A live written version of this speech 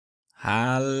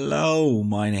Hello,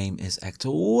 my name is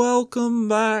Hector. Welcome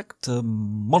back to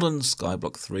Modern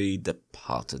Skyblock 3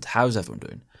 Departed. How's everyone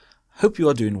doing? Hope you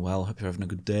are doing well. Hope you're having a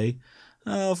good day.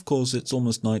 Of course, it's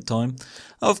almost night time.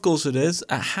 Of course it is.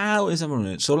 How is everyone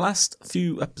doing? So last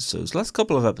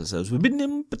couple of episodes, we've been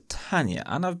in Botania,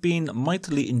 and I've been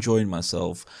mightily enjoying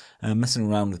myself messing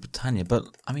around with Botania. But,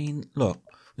 I mean, look,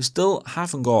 we still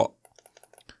haven't got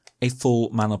a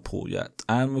full mana pool yet,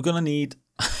 and we're going to need...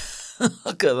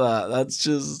 Look at that. That's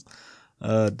just,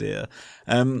 oh dear.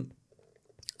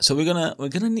 So we're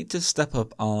gonna need to step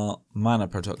up our mana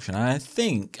production. And I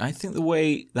think the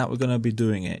way that we're gonna be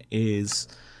doing it is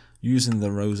using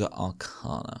the Rosa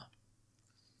Arcana.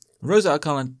 Rosa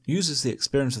Arcana uses the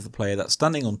experience of the player that's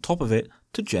standing on top of it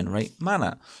to generate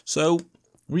mana. So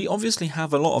we obviously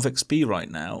have a lot of XP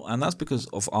right now, and that's because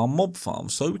of our mob farm.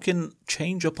 So we can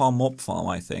change up our mob farm,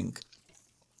 I think,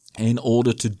 in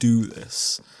order to do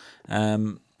this.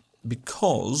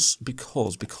 Because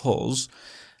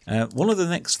one of the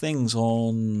next things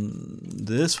on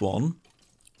this one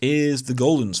is the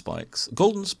golden spikes.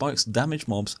 Golden spikes damage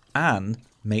mobs and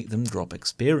make them drop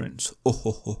experience.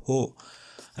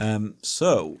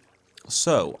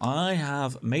 So I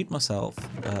have made myself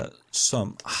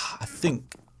some. I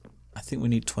think we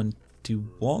need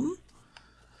 21.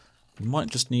 We might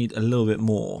just need a little bit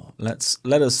more. Let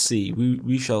us see.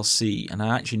 We shall see. And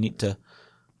I actually need to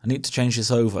change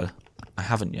this over. I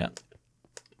haven't yet.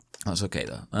 That's okay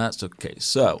though. That's okay.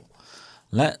 So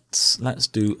let's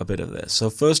do a bit of this. So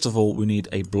first of all, we need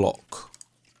a block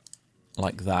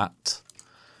like that.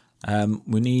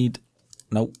 We need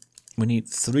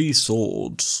 3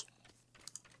 swords.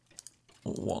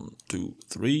 1, 2,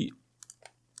 3.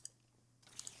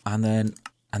 And then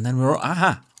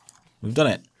we've done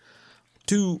it.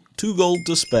 Two gold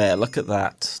to spare. Look at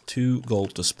that. 2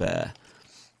 gold to spare.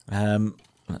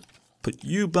 Put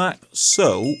you back.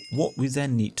 So what we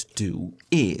then need to do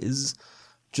is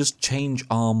just change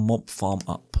our mob farm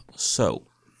up. So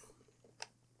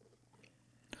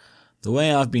the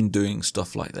way I've been doing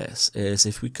stuff like this is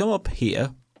if we come up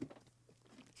here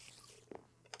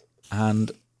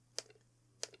and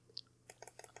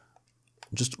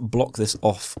just block this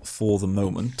off for the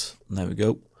moment. There we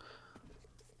go.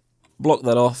 Block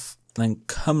that off, then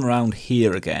come around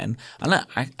here again. And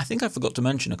I think I forgot to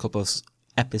mention a couple of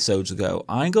episodes ago,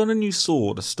 I got a new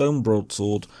sword, a stone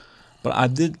broadsword, but I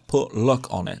did put luck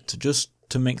on it just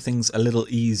to make things a little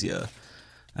easier.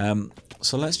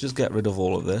 So let's just get rid of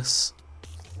all of this.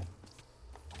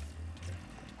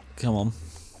 Come on.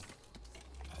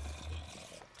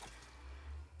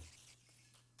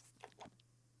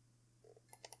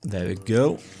 There we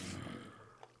go.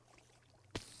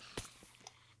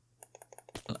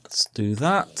 Let's do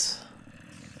that.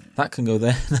 That can go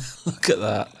there. Look at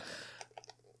that.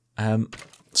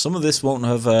 Some of this won't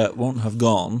have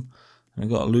gone. We've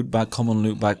got a loot bag, common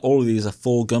loot bag. All of these are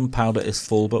full. Gunpowder is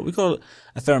full, but we've got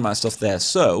a fair amount of stuff there.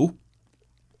 So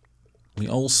we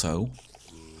also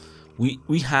we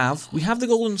have the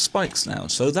golden spikes now.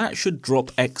 So that should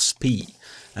drop XP,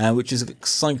 which is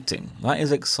exciting. That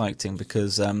is exciting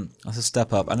because that's a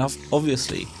step up. And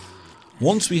obviously,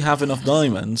 once we have enough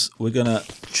diamonds, we're gonna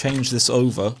change this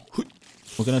over.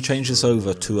 We're gonna change this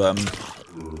over to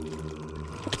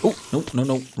Oh,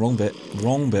 no, wrong bit. We're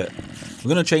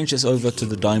going to change this over to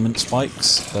the diamond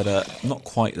spikes, but not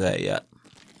quite there yet.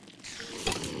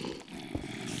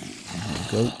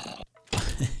 There we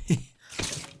go.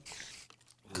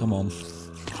 Come on.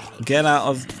 Get out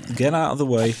of the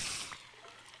way.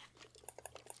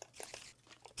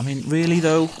 I mean, really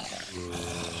though?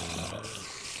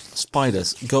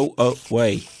 Spiders, go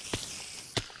away.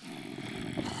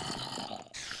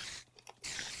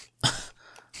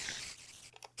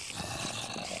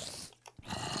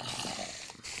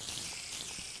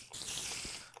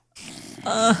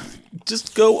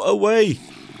 Just go away.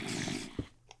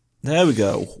 There we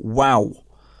go. Wow.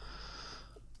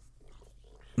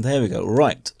 There we go.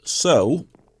 Right. So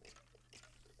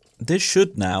this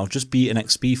should now just be an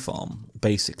XP farm,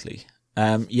 basically.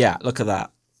 Yeah, look at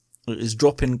that. It is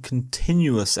dropping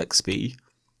continuous XP.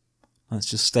 Let's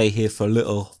just stay here for a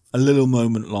little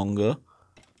moment longer.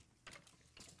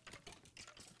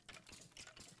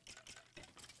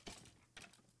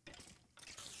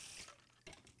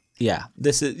 Yeah,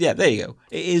 there you go.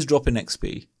 It is dropping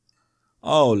XP.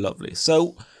 Oh, lovely.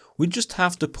 So we just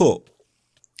have to put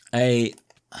a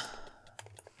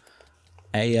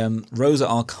Rosa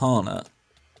Arcana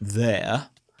there.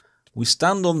 We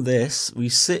stand on this. We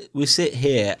sit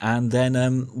here, and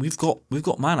then we've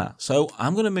got mana. So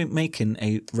I'm going to be making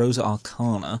a Rosa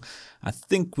Arcana. I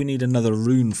think we need another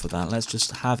rune for that. Let's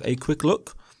just have a quick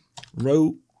look.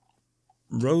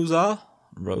 Rosa,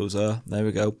 there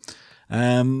we go.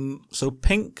 So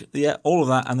pink, yeah, all of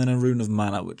that, and then a rune of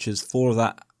mana, which is 4 of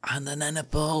that, and then ender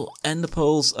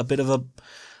pearls, a bit of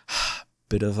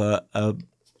an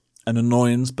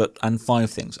annoyance, and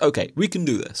 5 things. Okay, we can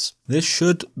do this. This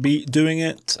should be doing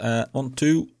it. 1,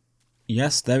 2,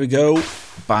 yes, there we go.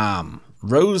 Bam,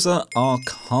 Rosa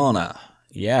Arcana.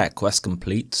 Yeah, quest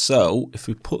complete. So if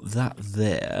we put that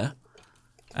there,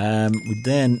 we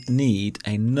then need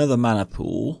another mana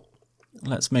pool.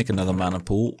 Let's make another mana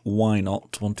pool. Why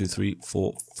not? 1, 2, 3,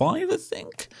 4, 5, I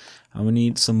think. And we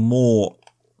need some more.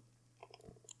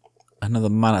 Another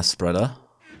mana spreader.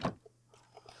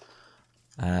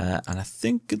 And I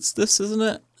think it's this, isn't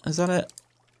it? Is that it?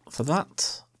 For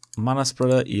that? Mana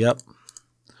spreader, yep.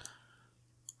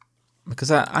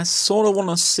 Because I sort of want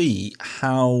to see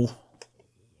how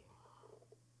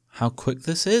quick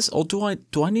this is. Or do I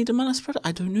need a mana spreader?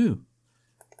 I don't know.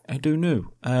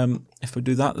 If we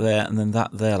do that there and then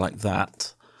that there like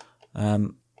that.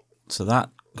 So that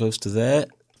goes to there.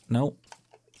 No.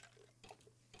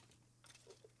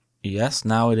 Yes,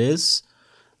 now it is.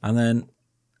 And then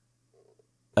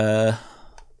that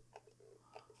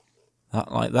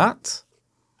like that.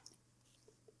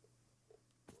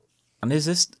 And is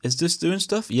this doing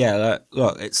stuff? Yeah,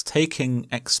 look, it's taking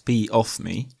XP off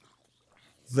me.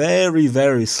 Very,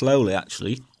 very slowly,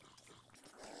 actually.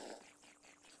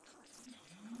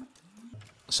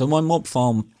 So my mob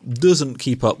farm doesn't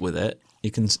keep up with it.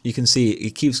 You can see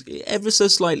it keeps ever so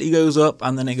slightly goes up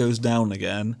and then it goes down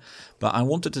again. But I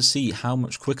wanted to see how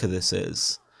much quicker this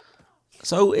is.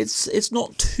 So it's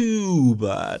not too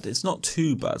bad. It's not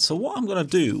too bad. So what I'm gonna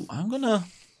do, I'm gonna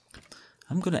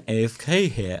AFK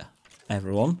here,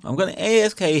 everyone. I'm gonna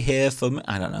AFK here for,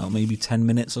 I don't know, maybe 10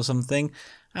 minutes or something,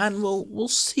 and we'll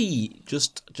see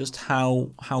just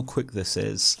how quick this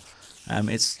is.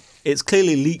 It's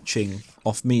clearly leeching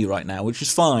off me right now, which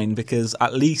is fine because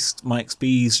at least my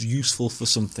XP is useful for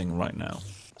something right now.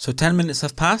 So 10 minutes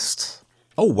have passed.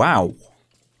 Oh wow.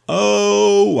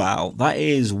 Oh wow, that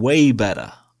is way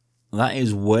better. That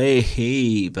is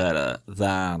way better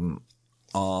than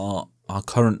our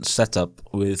current setup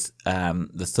with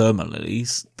the thermal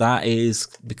lilies. That is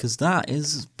because that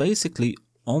is basically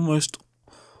almost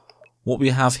what we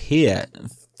have here. In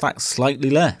fact, slightly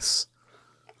less.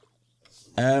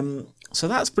 So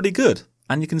that's pretty good.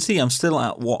 And you can see I'm still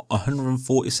at what,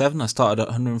 147. I started at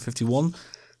 151.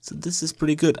 So this is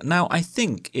pretty good. Now I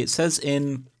think it says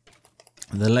in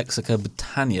the Lexica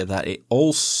Botania that it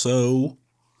also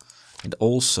can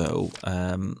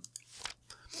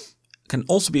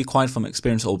also be acquired from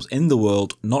experience orbs in the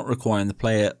world, not requiring the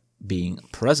player being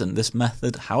present. This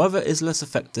method, however, is less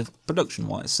effective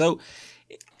production-wise. So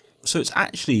it's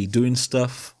actually doing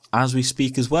stuff as we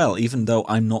speak as well, even though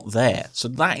I'm not there. So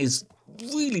that is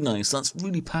really nice. That's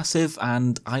really passive,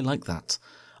 and I like that.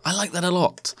 I like that a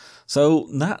lot. So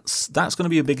that's going to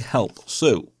be a big help.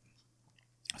 So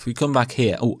if we come back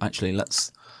here, oh, actually,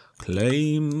 let's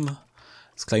claim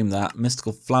that.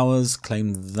 Mystical flowers,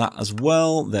 claim that as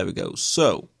well. There we go.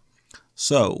 So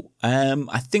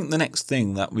I think the next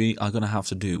thing that we are going to have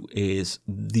to do is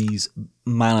these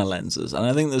mana lenses. And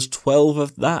I think there's 12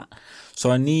 of that.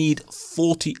 So I need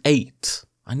 48.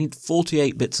 I need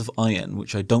 48 bits of iron,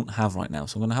 which I don't have right now.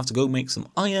 So I'm going to have to go make some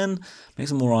iron, make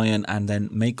some more iron, and then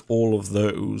make all of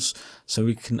those so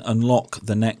we can unlock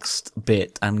the next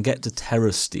bit and get to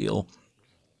Terrasteel.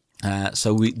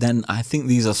 I think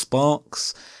these are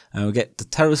sparks, and we'll get to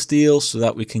Terrasteel so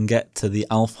that we can get to the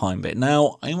Alfheim bit.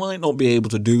 Now, I might not be able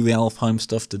to do the Alfheim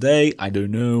stuff today, I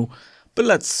don't know, but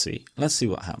let's see. Let's see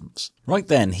what happens. Right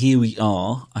then, here we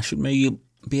are. I should maybe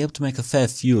be able to make a fair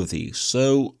few of these.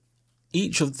 So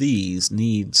each of these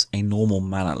needs a normal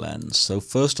mana lens. So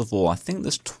first of all, I think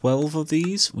there's 12 of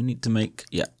these. We need to make,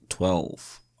 yeah,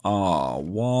 12. Ah,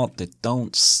 what? They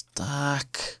don't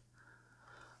stack.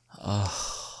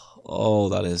 Oh,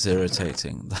 that is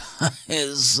irritating. That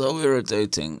is so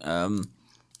irritating. Of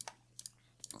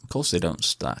course they don't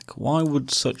stack. Why would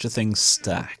such a thing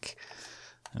stack?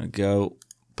 There we go.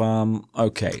 Bam.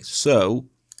 Okay, so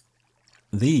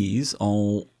these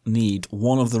all need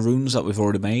one of the runes that we've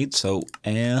already made. So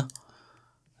air,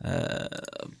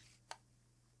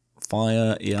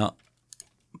 fire, yeah,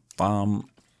 bam,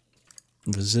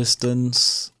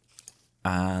 resistance,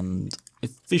 and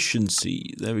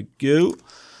efficiency. There we go.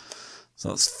 So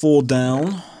that's 4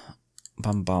 down.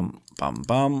 Bam, bam, bam,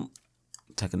 bam.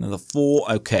 Take another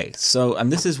 4. Okay, so,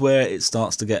 and this is where it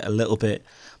starts to get a little bit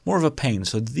more of a pain.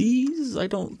 So these I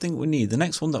don't think we need. The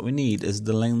next one that we need is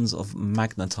the lens of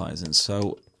magnetizing.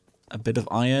 So a bit of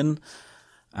iron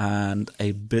and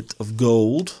a bit of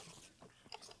gold.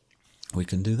 We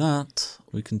can do that.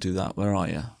 We can do that. Where are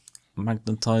you?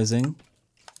 Magnetizing.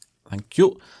 Thank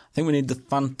you. I think we need the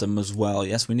Phantom as well.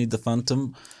 Yes, we need the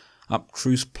Phantom.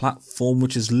 Abstruse platform,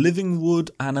 which is living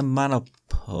wood and a mana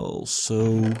pearl. So,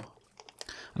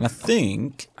 and I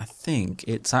think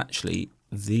it's actually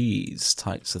these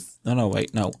types of. No,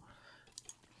 wait, no.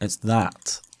 It's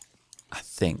that. I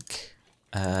think.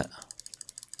 And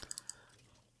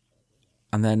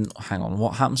then, hang on.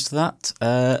 What happens to that?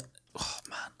 Oh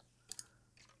man.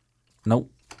 No.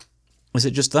 Is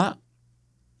it just that?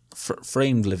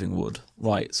 Framed living wood.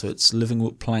 Right. So it's living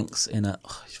wood planks in a.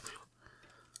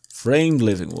 Framed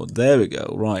living wood. There we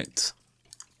go. Right.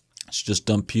 Let's just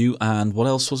dump you. And what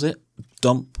else was it?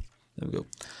 Dump. There we go.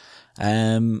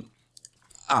 A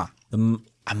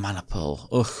mana pearl.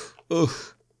 Ugh.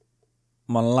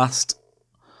 My last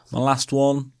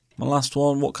one.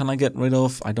 What can I get rid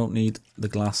of? I don't need the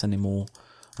glass anymore.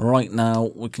 Right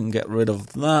now, we can get rid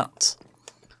of that.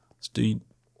 Let's do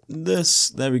this.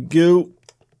 There we go.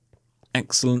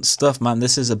 Excellent stuff, man.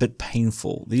 This is a bit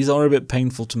painful. These are a bit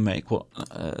painful to make. What?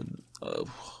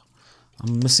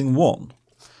 I'm missing one.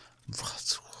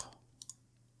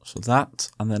 So that,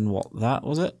 and then what? That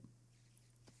was it.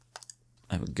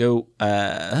 There we go.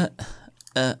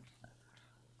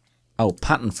 Oh,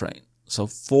 pattern frame. So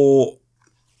 4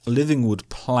 living wood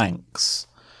planks.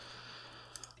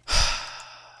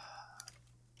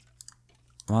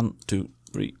 1, 2,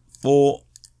 3, 4.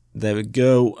 There we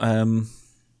go. Oh,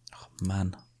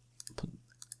 man.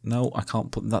 No, I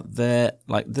can't put that there.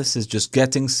 Like, this is just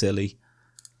getting silly.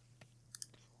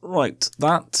 Right,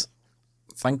 that.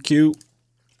 Thank you.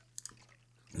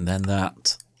 And then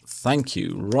that. Thank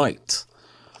you. Right.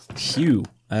 Phew.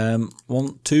 1,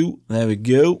 2. There we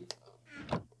go.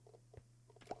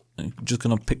 I'm just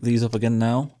going to pick these up again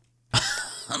now.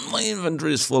 And my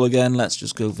inventory is full again. Let's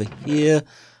just go over here.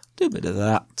 Do a bit of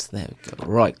that. There we go.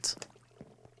 Right.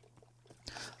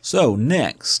 So,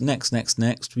 next,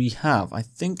 we have, I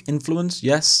think, influence,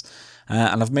 yes.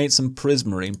 And I've made some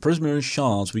prismarine. Prismarine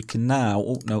shards, we can now,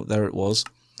 oh, no, there it was.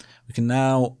 We can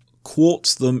now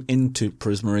quartz them into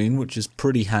prismarine, which is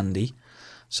pretty handy.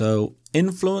 So,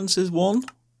 influence is one.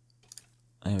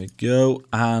 There we go.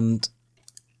 And,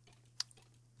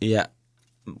 yeah,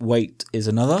 weight is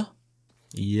another.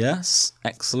 Yes,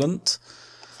 excellent.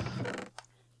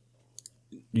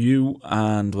 You,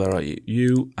 and where are you?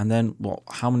 You, and then what?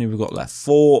 How many have we got left?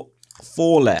 4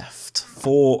 left.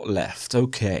 4 left.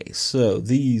 Okay, so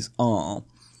these are,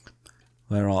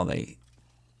 where are they?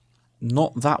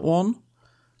 Not that one.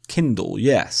 Kindle,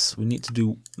 yes. We need to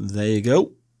do, there you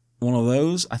go. One of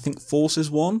those. I think force is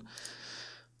one.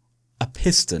 A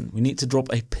piston. We need to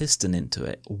drop a piston into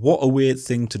it. What a weird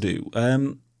thing to do.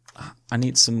 I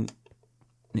need some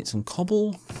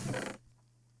cobble.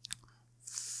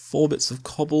 4 bits of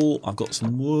cobble. I've got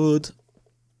some wood.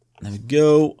 There we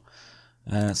go.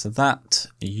 So that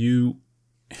you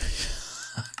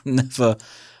never.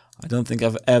 I don't think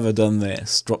I've ever done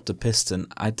this. Dropped a piston.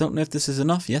 I don't know if this is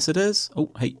enough. Yes, it is.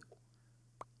 Oh, hey.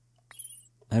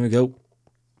 There we go.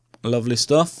 Lovely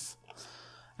stuff.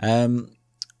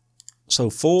 So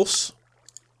force.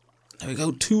 There we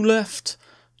go. 2 left.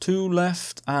 2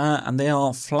 left. And they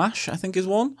are flash, I think, is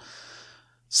one.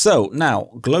 So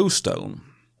now glowstone.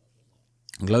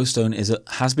 Glowstone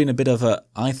has been a bit of a.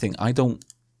 I think I don't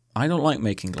like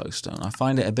making glowstone. I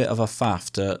find it a bit of a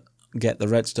faff to get the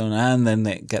redstone and then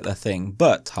they get the thing.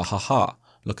 But ha,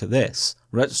 look at this,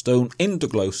 redstone into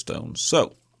glowstone.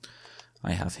 So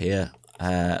I have here.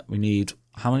 We need,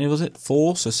 how many was it?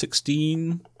 4, so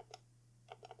 16.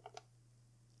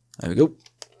 There we go.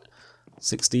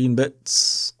 16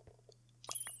 bits.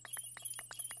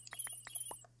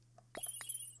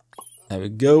 There we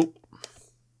go.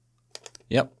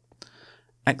 Yep.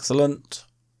 Excellent.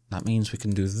 That means we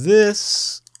can do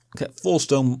this. Get 4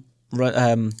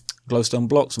 glowstone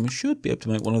blocks, and we should be able to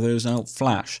make one of those now.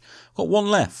 Flash. Got 1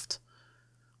 left.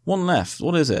 1 left.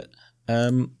 What is it?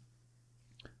 Oh,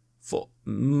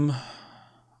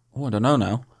 I don't know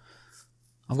now.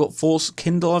 I've got force,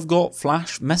 Kindle. I've got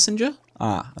flash, messenger.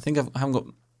 I think I haven't got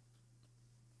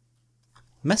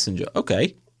messenger.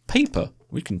 Okay, paper.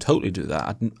 We can totally do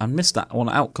that. I missed that one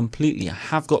out completely. I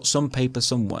have got some paper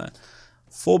somewhere.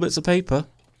 4 bits of paper.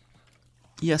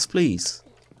 Yes, please.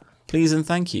 Please and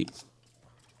thank you.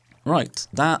 Right,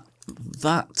 that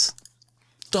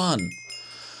done.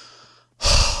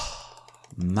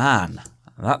 Man,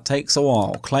 that takes a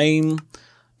while. Claim,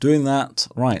 doing that.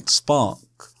 Right, spark.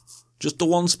 Just the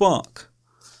 1 spark.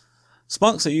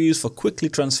 Sparks are used for quickly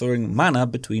transferring mana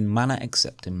between mana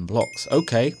accepting blocks.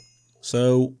 Okay,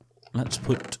 so let's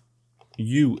put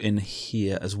you in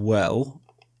here as well.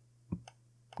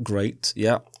 Great,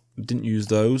 yeah. Didn't use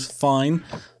those. Fine.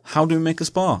 How do we make a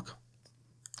spark?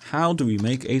 How do we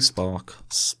make a spark?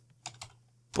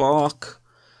 Spark.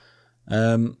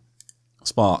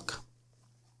 Spark.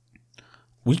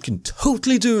 We can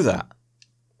totally do that.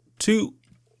 Two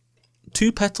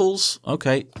petals.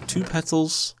 Okay, 2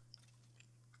 petals.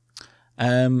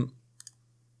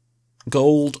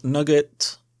 Gold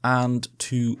nugget and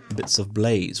 2 bits of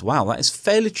blaze. Wow, that is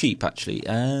fairly cheap actually.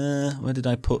 Where did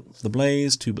I put the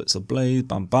blaze? 2 bits of blaze.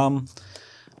 Bam, bam.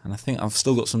 And I think I've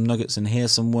still got some nuggets in here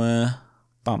somewhere.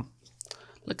 Bam.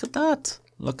 Look at that.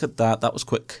 Look at that. That was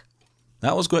quick.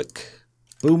 That was quick.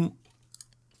 Boom.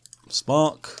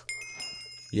 Spark.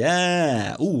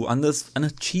 Yeah. Ooh, and there's an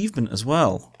achievement as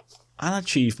well. An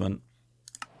achievement.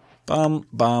 Bam,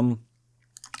 bam.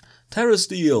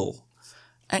 Terrasteel.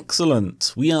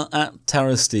 Excellent. We are at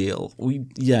Terrasteel.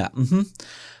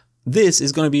 This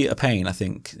is going to be a pain, I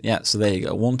think. Yeah, so there you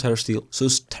go. 1 Terrasteel. So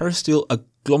it's Terrestrial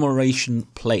Agglomeration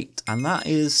Plate. And that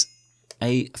is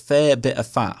a fair bit of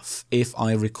faff, if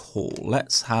I recall.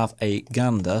 Let's have a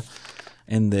gander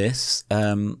in this.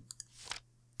 Where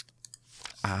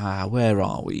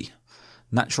are we?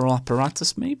 Natural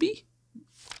apparatus, maybe?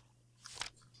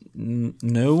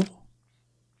 No.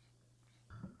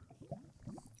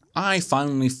 I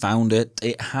finally found it.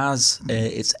 It has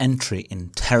its entry in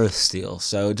Terrasteel,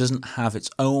 so it doesn't have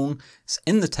its own. It's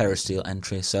in the Terrasteel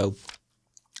entry, so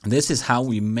this is how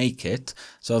we make it.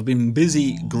 So I've been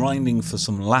busy grinding for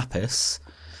some lapis,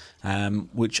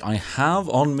 which I have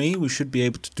on me. We should be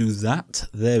able to do that.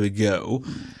 There we go.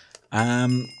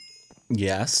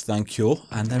 Yes, thank you.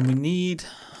 And then we need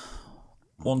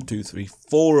 1, 2, 3,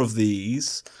 4 of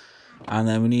these, and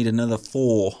then we need another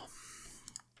 4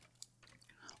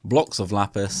 blocks of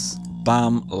lapis.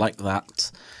 Bam, like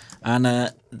that. And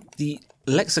the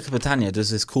Lexica Botania does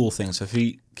this cool thing. So if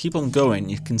you keep on going,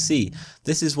 you can see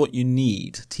this is what you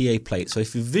need. TA plate. So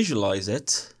if you visualize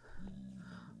it,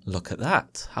 look at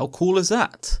that. How cool is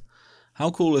that? How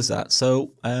cool is that?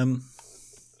 So I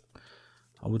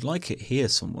would like it here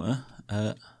somewhere.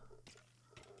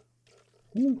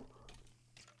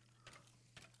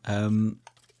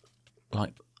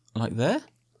 Like there.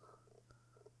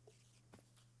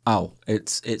 Oh,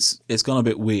 it's gone a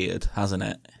bit weird, hasn't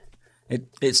it?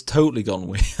 It's totally gone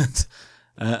weird.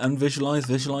 And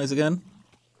visualize again.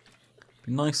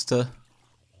 Be nice to.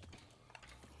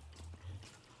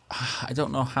 I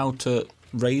don't know how to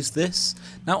raise this.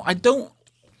 Now I don't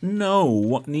know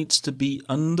what needs to be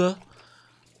under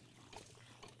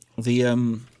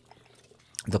the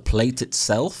plate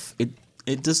itself.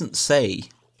 It doesn't say,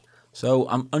 so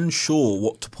I'm unsure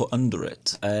what to put under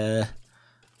it.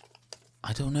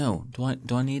 I don't know.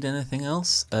 Do I need anything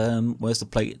else? Where's the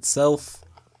plate itself?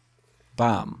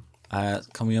 Bam.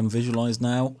 Can we unvisualize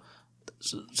now?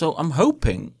 So I'm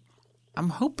hoping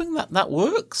that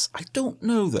works. I don't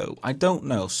know though. I don't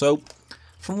know. So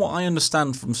from what I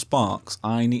understand from Sparks,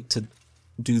 I need to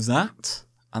do that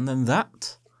and then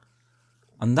that,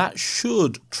 and that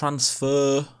should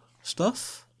transfer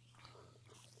stuff.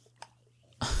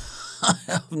 I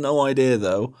have no idea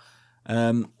though.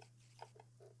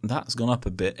 That's gone up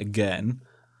a bit again.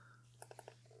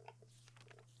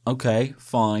 Okay,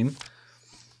 fine.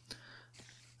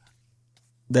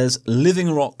 There's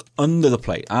living rock under the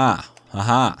plate.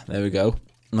 Aha, there we go.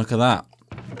 Look at that.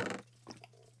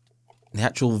 The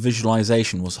actual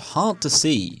visualization was hard to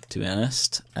see, to be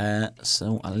honest.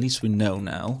 So at least we know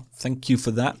now. Thank you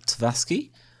for that, Vasky.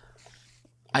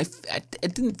 I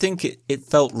didn't think it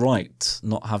felt right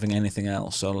not having anything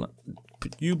else. So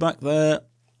put you back there.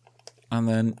 And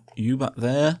then you back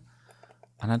there,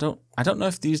 and I don't know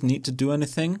if these need to do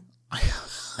anything. I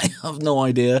have no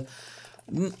idea.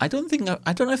 I don't know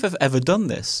if I've ever done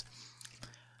this.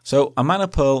 So a mana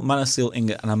pearl, mana steel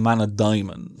ingot, and a mana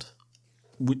diamond,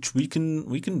 which we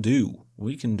can do.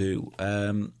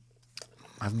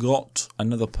 I've got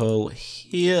another pearl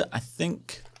here. I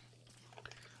think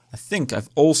I've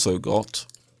also got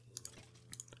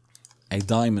a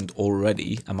diamond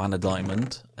already, a mana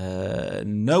diamond.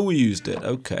 No, we used it.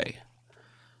 Okay.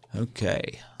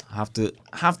 Have to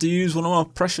use one of our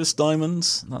precious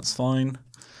diamonds. That's fine.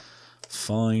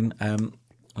 Fine.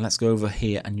 Let's go over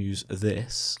here and use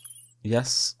this.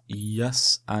 Yes,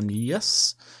 and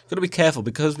yes. Got to be careful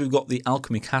because we've got the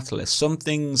alchemy catalyst. Some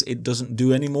things it doesn't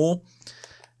do anymore.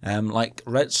 Like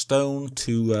redstone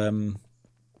to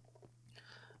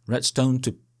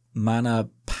mana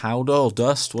powder or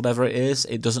dust, whatever it is,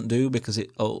 it doesn't do because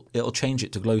it'll change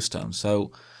it to glowstone.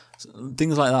 So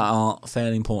things like that are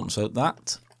fairly important. So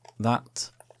that,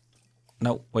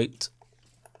 no, wait,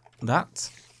 that,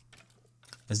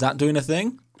 is that doing a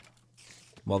thing?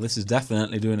 Well, this is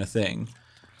definitely doing a thing.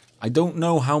 I don't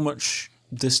know how much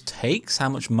this takes, how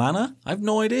much mana. I have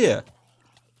no idea.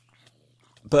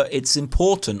 But it's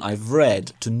important, I've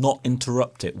read, to not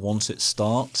interrupt it once it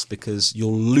starts because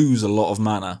you'll lose a lot of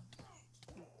mana.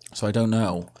 So I don't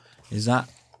know. Is that...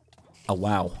 Oh,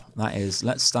 wow. That is...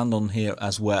 Let's stand on here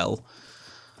as well.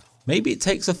 Maybe it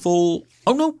takes a full...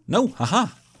 Oh, no. No.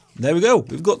 Haha. There we go.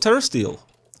 We've got Terrasteel.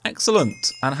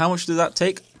 Excellent. And how much did that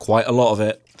take? Quite a lot of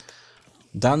it.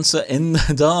 Dancer in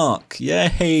the dark.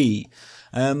 Yay.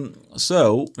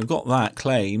 So, we've got that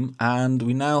claim. And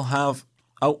we now have...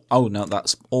 Oh, no,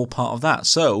 that's all part of that.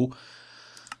 So,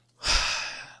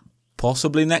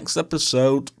 possibly next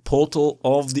episode, Portal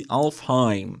of the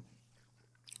Alfheim,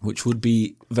 which would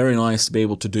be very nice to be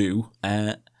able to do.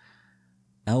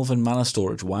 Elven mana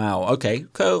storage. Wow. Okay.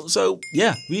 So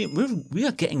yeah, we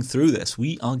are getting through this.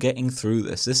 We are getting through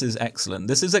this. This is excellent.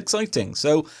 This is exciting.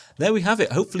 So there we have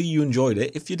it. Hopefully you enjoyed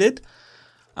it. If you did,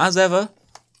 as ever,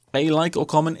 a like or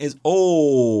comment is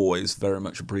always very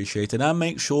much appreciated, and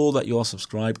make sure that you are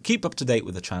subscribed. Keep up to date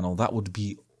with the channel. That would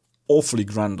be awfully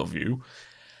grand of you.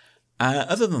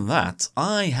 Other than that,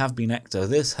 I have been Hector.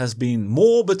 This has been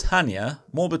more Botania.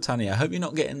 More Botania. I hope you're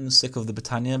not getting sick of the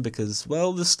Botania because,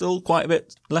 well, there's still quite a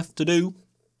bit left to do.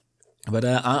 But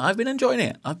I've been enjoying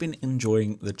it. I've been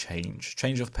enjoying the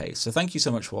change of pace. So thank you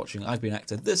so much for watching. I've been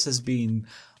Hector. This has been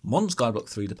Modern Skyblock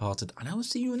 3 Departed, and I will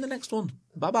see you in the next one.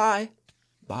 Bye-bye.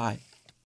 Bye.